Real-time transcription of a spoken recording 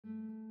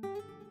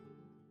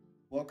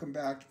Welcome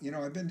back.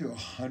 I've been to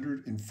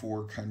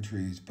 104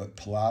 countries, but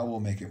Palau will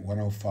make it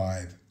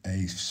 105,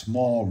 a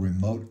small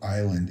remote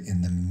island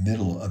in the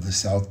middle of the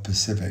South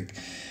Pacific,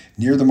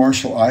 near the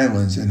Marshall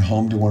Islands and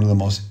home to one of the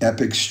most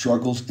epic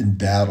struggles and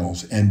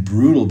battles and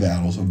brutal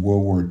battles of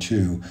World War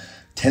II.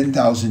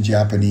 10,000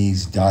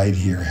 Japanese died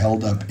here,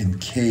 held up in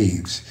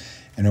caves,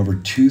 and over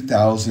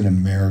 2,000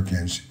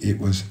 Americans. It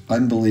was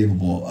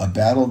unbelievable. A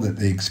battle that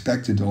they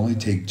expected to only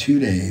take 2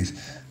 days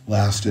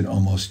lasted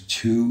almost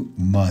 2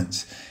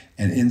 months.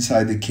 And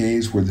inside the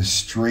caves were the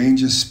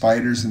strangest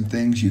spiders and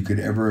things you could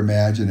ever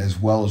imagine, as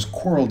well as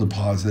coral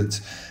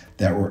deposits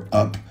that were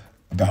up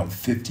about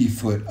 50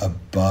 foot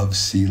above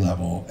sea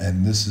level.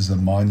 And this is a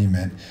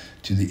monument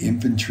to the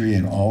infantry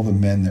and all the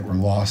men that were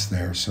lost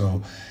there.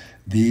 So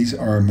these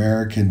are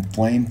American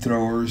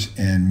flamethrowers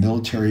and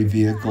military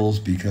vehicles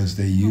because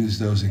they used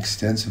those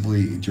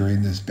extensively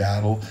during this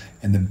battle.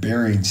 And the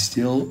bearing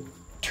still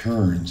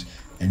turns.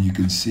 And you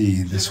can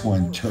see this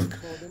one took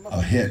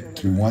a hit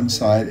through one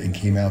side and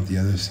came out the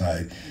other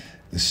side.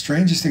 The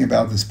strangest thing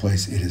about this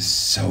place, it is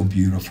so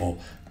beautiful,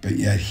 but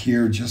yet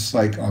here, just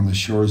like on the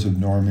shores of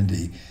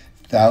Normandy,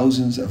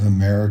 thousands of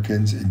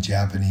Americans and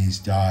Japanese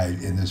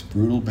died in this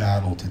brutal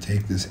battle to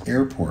take this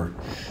airport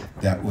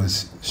that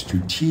was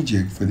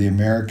strategic for the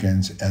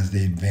Americans as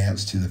they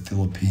advanced to the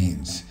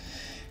Philippines.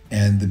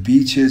 And the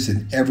beaches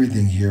and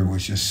everything here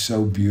was just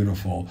so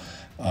beautiful.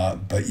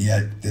 But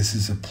yet this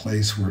is a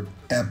place where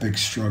epic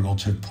struggle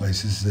took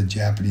place. This is a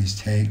Japanese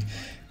tank,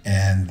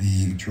 and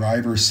the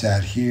driver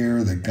sat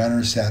here, the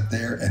gunner sat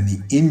there, and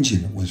the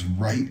engine was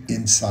right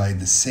inside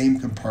the same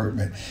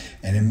compartment.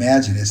 And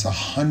imagine, it's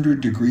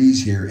 100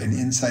 degrees here, and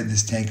inside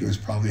this tank it was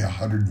probably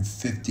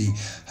 150,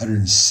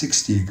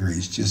 160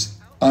 degrees. Just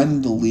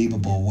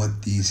unbelievable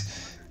what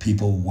these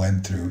people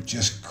went through.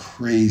 Just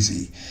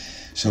crazy.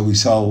 So we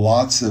saw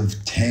lots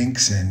of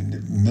tanks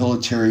and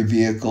military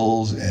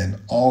vehicles and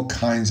all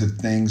kinds of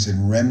things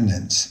and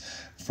remnants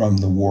from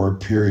the war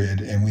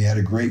period. And we had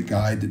a great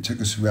guide that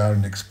took us around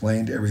and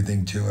explained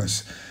everything to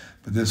us.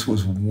 But this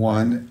was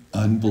one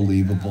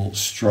unbelievable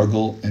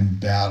struggle and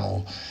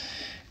battle.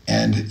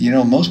 And,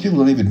 most people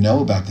don't even know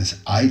about this.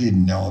 I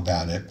didn't know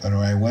about it. But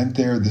when I went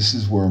there, this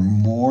is where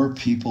more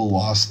people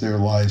lost their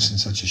lives in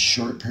such a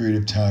short period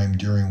of time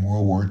during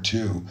World War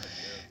II.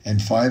 And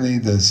finally,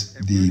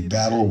 the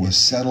battle was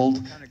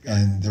settled,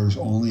 and there was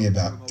only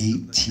about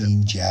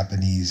 18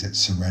 Japanese that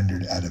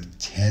surrendered out of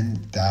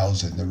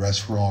 10,000. The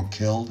rest were all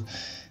killed,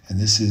 and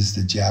this is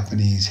the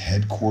Japanese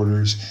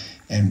headquarters.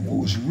 And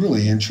what was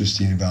really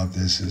interesting about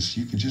this is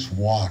you could just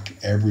walk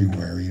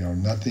everywhere.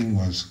 Nothing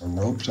was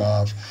roped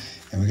off,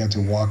 and we got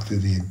to walk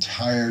through the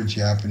entire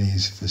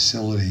Japanese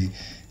facility,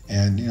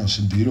 and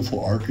some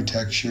beautiful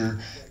architecture.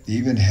 They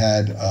even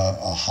had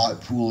a hot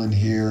pool in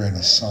here and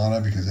a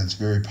sauna because that's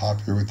very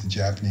popular with the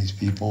Japanese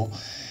people.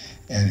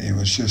 And it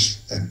was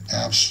just an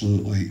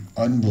absolutely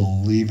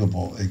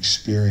unbelievable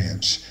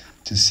experience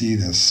to see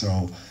this.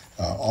 So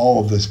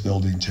all of this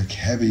building took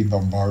heavy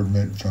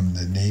bombardment from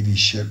the Navy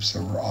ships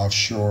that were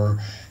offshore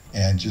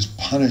and just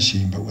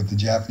punishing. But what the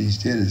Japanese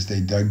did is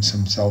they dug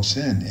themselves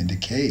into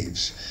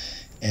caves.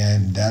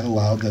 And that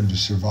allowed them to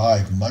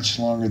survive much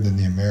longer than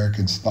the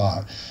Americans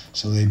thought.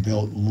 So they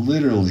built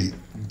literally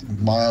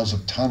miles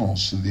of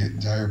tunnels to the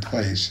entire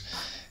place,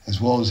 as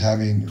well as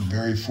having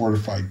very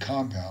fortified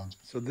compounds.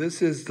 So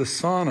this is the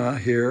sauna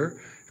here,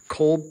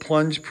 cold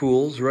plunge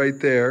pools right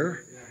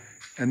there.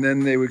 And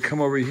then they would come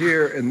over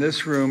here, and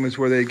this room is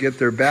where they get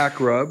their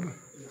back rub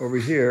over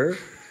here.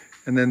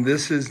 And then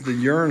this is the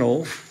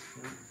urinal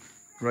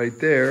right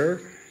there.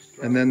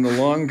 And then the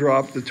long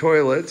drop, the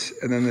toilets,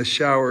 and then the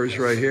showers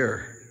right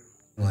here.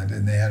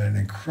 And they had an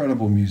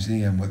incredible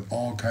museum with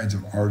all kinds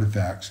of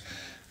artifacts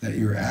that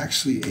you're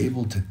actually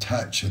able to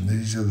touch. And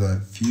these are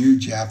the few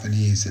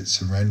Japanese that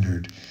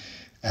surrendered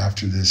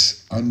after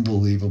this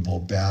unbelievable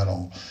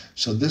battle.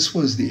 So this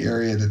was the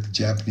area that the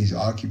Japanese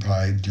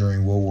occupied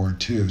during World War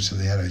II. So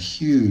they had a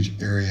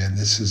huge area, and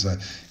this is an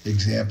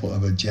example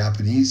of a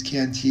Japanese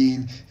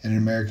canteen and an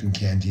American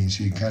canteen.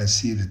 So you kind of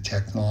see the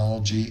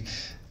technology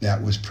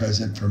that was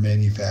present for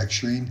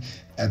manufacturing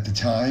at the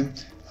time.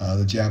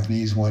 The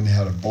Japanese one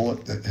had a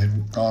bullet that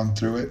had gone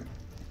through it.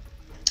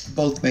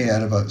 Both made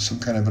out of some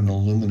kind of an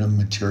aluminum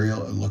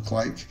material, it looked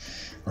like,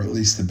 or at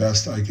least the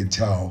best I could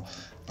tell.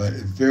 But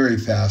very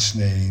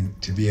fascinating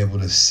to be able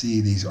to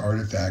see these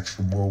artifacts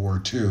from World War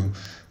II,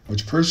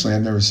 which personally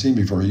I've never seen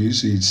before.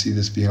 Usually you'd see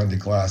this behind a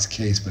glass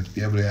case, but to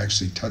be able to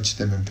actually touch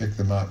them and pick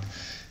them up,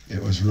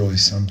 it was really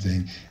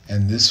something.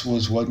 And this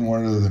was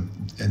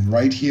and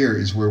right here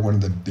is where one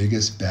of the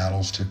biggest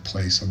battles took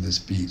place on this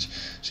beach.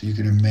 So you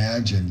can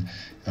imagine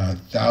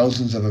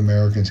thousands of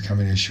Americans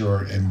coming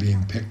ashore and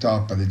being picked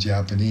off by the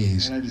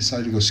Japanese. And I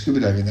decided to go scuba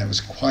diving. That was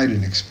quite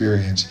an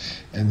experience.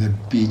 And the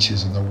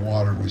beaches and the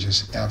water was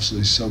just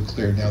absolutely so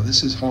clear. Now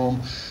this is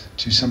home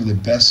to some of the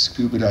best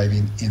scuba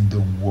diving in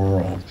the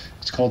world.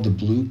 It's called the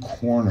Blue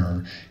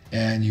Corner.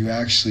 And you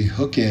actually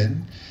hook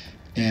in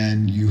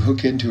and you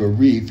hook into a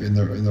reef, and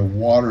the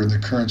water and the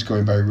current's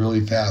going by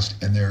really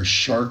fast, and there are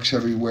sharks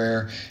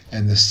everywhere,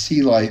 and the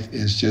sea life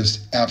is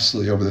just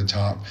absolutely over the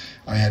top.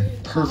 I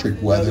had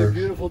perfect weather. Another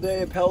beautiful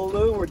day in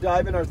Palau. We're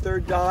diving our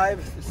third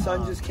dive. The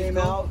sun just came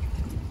out.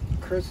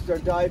 Chris is our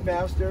dive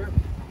master.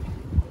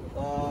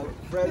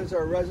 Fred is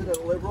our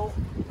resident liberal.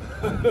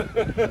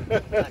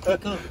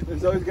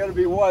 There's always got to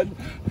be one.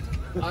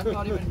 I'm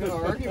not even going to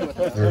argue with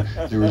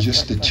that. There were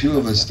just the two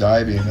of us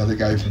diving, another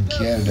guy from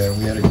Canada, and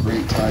we had a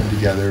great time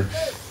together,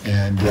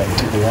 and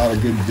took a lot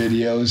of good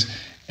videos,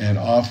 and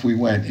off we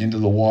went into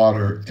the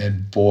water,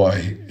 and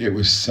boy, it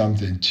was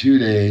something. 2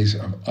 days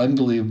of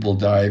unbelievable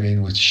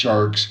diving with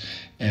sharks,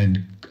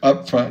 and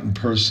up front and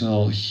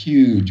personal,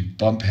 huge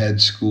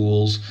bumphead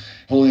schools,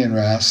 holy and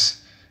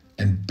wrasse,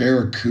 and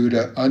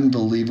barracuda,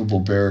 unbelievable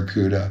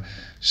barracuda.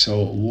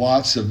 So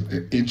lots of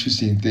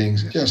interesting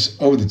things,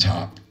 just over the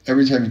top.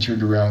 Every time you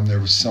turned around, there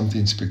was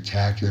something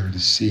spectacular to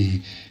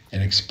see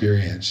and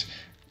experience.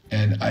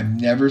 And I've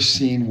never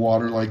seen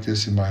water like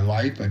this in my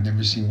life. I've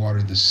never seen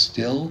water this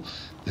still,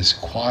 this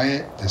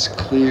quiet, this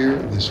clear,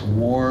 this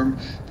warm.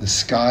 The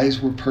skies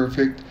were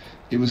perfect.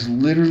 It was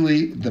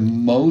literally the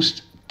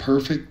most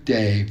perfect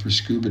day for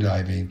scuba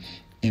diving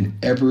in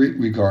every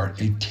regard.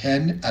 A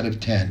 10 out of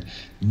 10.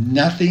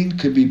 Nothing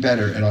could be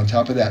better. And on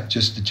top of that,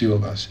 just the two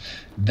of us.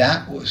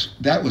 That was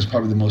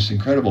probably the most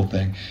incredible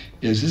thing,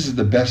 is this is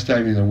the best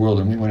diving in the world,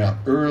 and we went out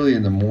early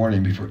in the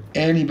morning before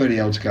anybody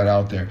else got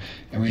out there,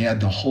 and we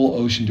had the whole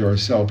ocean to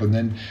ourselves. And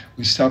then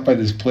we stopped by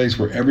this place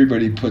where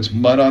everybody puts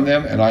mud on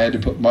them, and I had to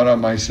put mud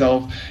on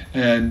myself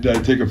and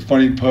take a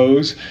funny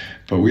pose,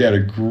 but we had a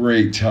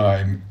great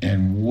time,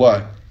 and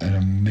what an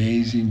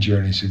amazing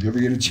journey. So if you ever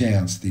get a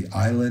chance, the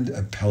island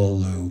of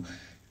Palau,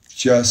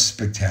 just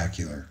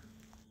spectacular.